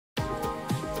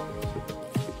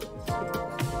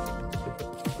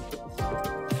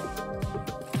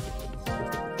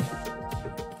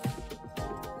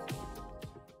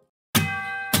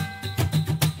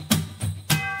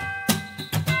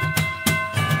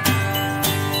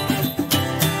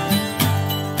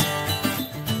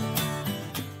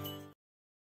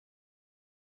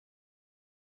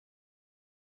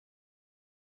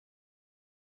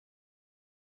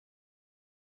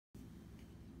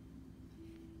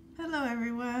Hello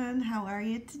everyone, how are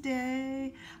you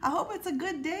today? I hope it's a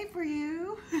good day for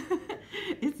you.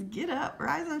 It's get up,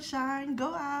 rise and shine,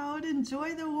 go out,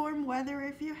 enjoy the warm weather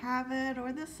if you have it,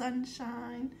 or the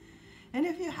sunshine. And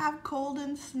if you have cold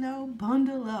and snow,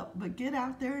 bundle up, but get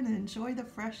out there and enjoy the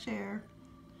fresh air.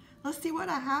 Let's see what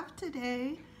I have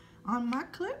today. On my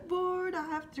clipboard, I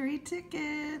have 3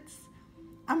 tickets.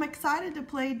 I'm excited to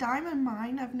play Diamond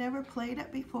Mine. I've never played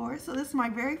it before, so this is my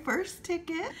very first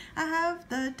ticket. I have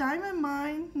the Diamond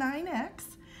Mine 9X,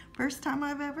 first time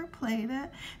I've ever played it,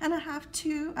 and I have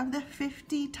 2 of the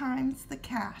 50 times the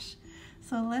cash.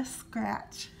 So let's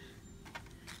scratch.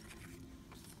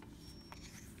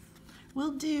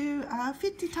 We'll do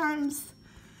 50 times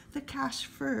the cash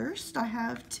first. I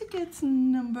have tickets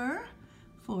number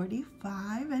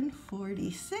 45 and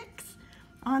 46.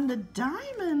 On the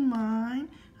Diamond Mine,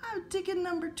 I have ticket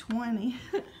number 20.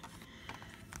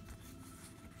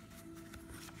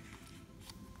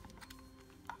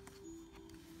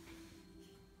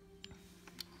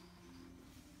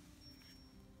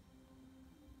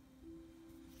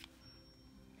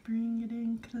 Bring it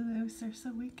in closer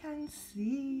so we can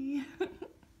see.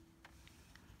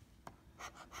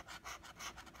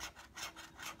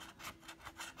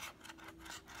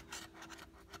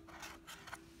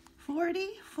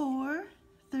 44,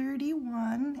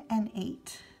 31, and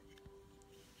 8.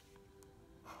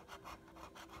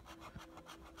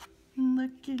 I'm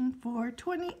looking for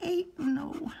 28,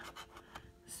 no.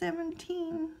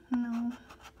 17, no.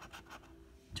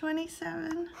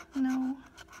 27, no.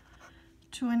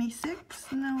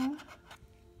 26, no.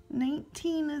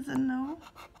 19 is a no.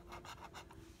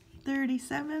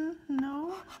 37,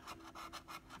 no.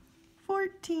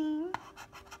 14,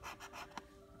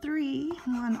 3,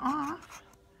 1 off.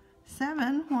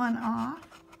 7, 1 off.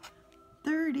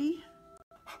 30,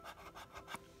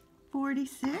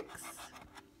 46,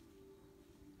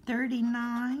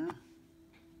 39.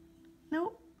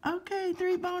 Nope. Okay,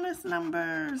 3 bonus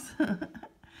numbers.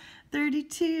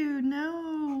 32,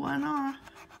 no, 1 off.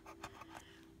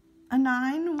 A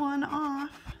 9, 1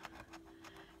 off.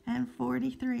 And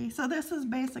 43. So this is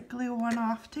basically a 1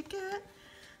 off ticket.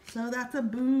 So that's a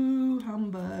boo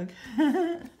humbug.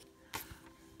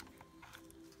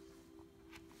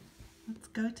 Let's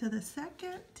go to the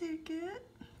second ticket.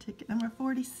 Ticket number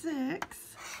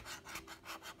 46.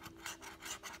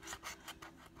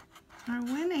 Our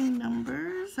winning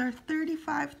numbers are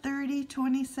 35, 30,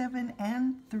 27,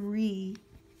 and 3.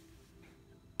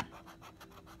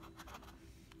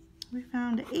 We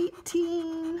found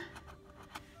 18,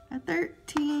 a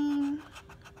 13,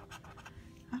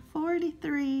 a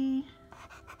 43,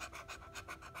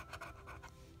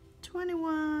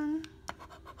 21,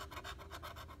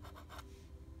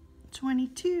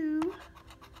 22,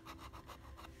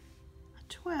 a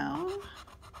 12,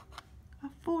 a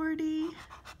 40,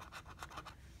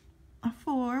 a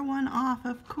 4, 1 off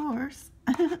of course,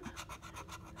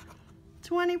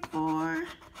 24,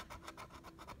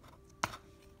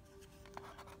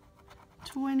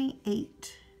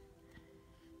 28,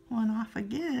 1 off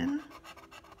again,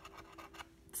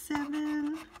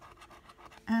 7,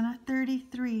 and a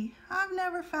 33. I've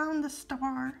never found the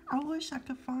star. I wish I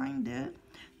could find it.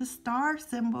 The star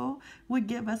symbol would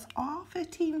give us all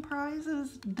 15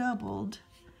 prizes doubled.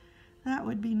 That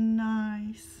would be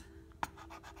nice.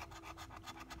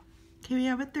 Okay, we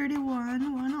have a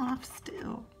 31, 1 off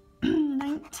still.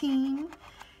 19,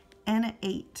 and an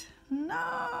 8.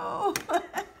 No!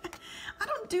 I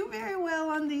don't do very well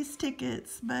on these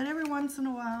tickets, but every once in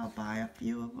a while I'll buy a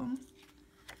few of them.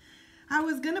 I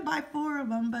was going to buy 4 of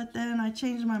them, but then I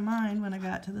changed my mind when I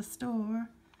got to the store.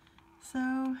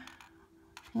 So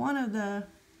one of the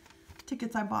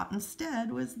tickets I bought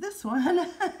instead was this one.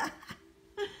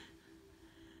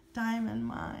 Diamond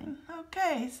Mine.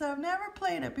 Okay, so I've never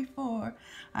played it before.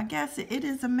 I guess it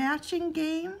is a matching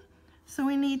game. So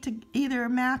we need to either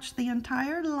match the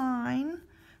entire line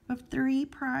with 3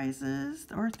 prizes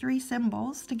or 3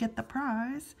 symbols to get the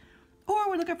prize, or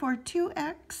we're looking for a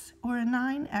 2x or a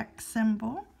 9x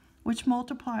symbol, which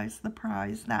multiplies the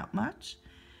prize that much.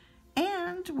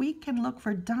 And we can look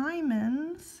for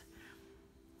diamonds,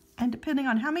 and depending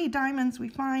on how many diamonds we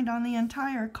find on the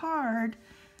entire card,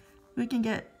 we can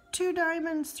get 2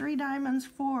 diamonds, 3 diamonds,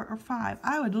 4, or 5.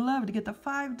 I would love to get the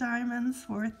 5 diamonds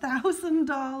for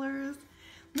 $1,000.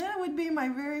 That would be my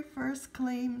very first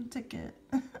claim ticket.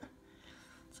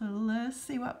 So let's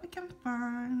see what we can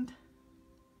find.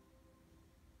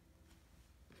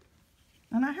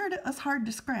 And I heard it was hard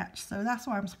to scratch, so that's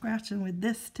why I'm scratching with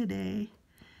this today.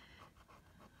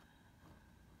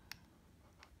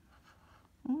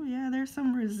 Oh yeah, there's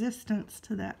some resistance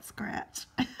to that scratch,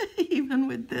 even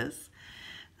with this.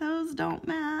 Those don't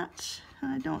match.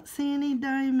 I don't see any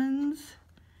diamonds.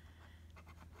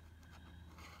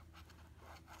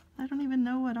 I don't even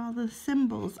know what all the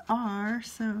symbols are,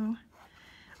 so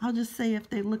I'll just say if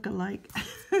they look alike.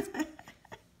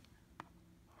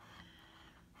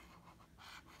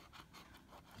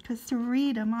 Because to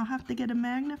read them, I'll have to get a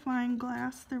magnifying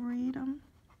glass to read them.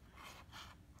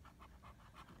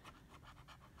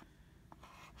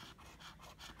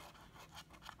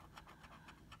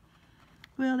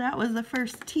 Well, that was the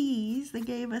first tease. They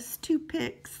gave us 2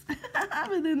 picks,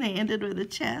 but then they ended with a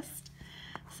chest,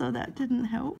 so that didn't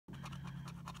help.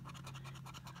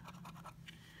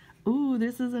 Ooh,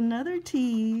 this is another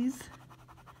tease.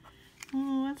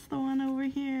 Oh, what's the one over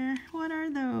here? What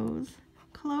are those?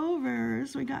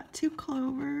 Clovers. We got 2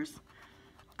 clovers.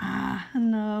 Ah,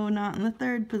 no, not in the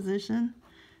 3rd position.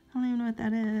 I don't even know what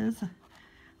that is.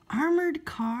 Armored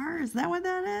car? Is that what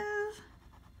that is?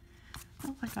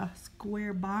 Looks like a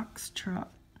square box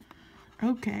truck.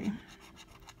 Okay.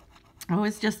 Oh,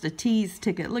 it's just a tease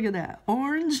ticket. Look at that.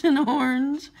 Orange and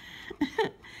orange.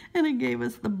 And it gave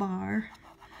us the bar.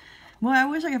 Boy, I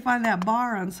wish I could find that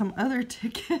bar on some other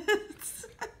tickets.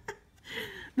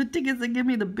 The tickets that give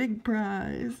me the big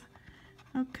prize.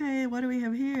 Okay, what do we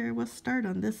have here? We'll start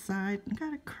on this side.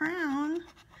 Got a crown.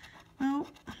 Oh,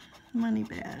 money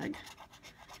bag.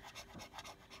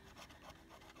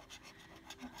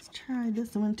 Let's try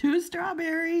this one. 2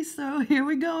 strawberries. So here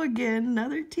we go again.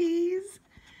 Another tease.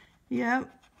 Yep,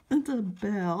 it's a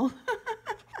bell.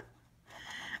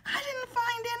 I didn't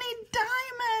find any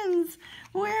diamonds.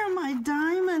 Where are my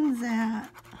diamonds at?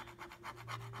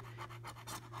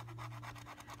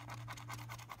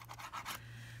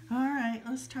 All right,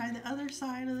 let's try the other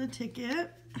side of the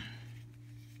ticket.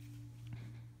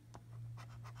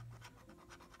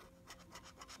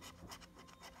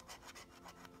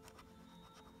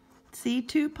 See,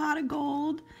 2 pot of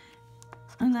gold,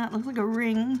 and that looks like a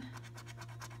ring.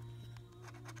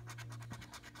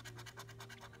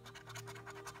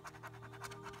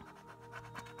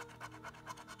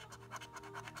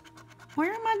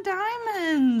 Where are my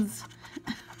diamonds?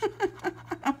 I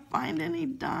don't find any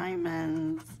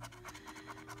diamonds.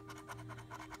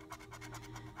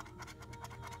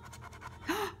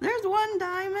 There's 1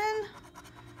 diamond.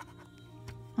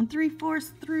 I'm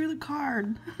 3/4 through the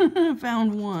card.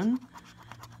 Found 1.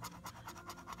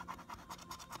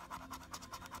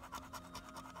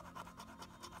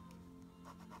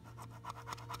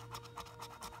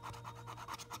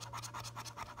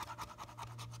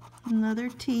 Another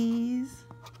tease.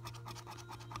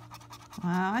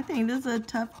 Wow, I think this is a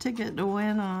tough ticket to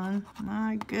win on.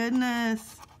 My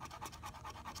goodness.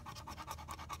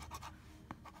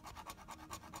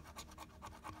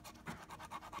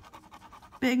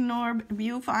 Big Norb, if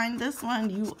you find this one,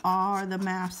 you are the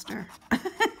master.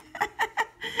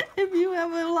 If you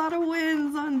have a lot of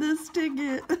wins on this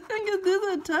ticket, because this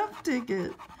is a tough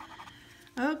ticket.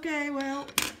 Okay, well,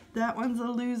 that one's a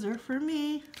loser for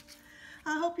me.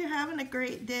 I hope you're having a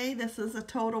great day. This is a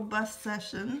total bust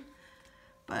session.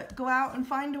 But go out and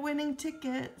find a winning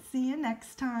ticket. See you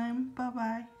next time.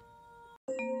 Bye-bye.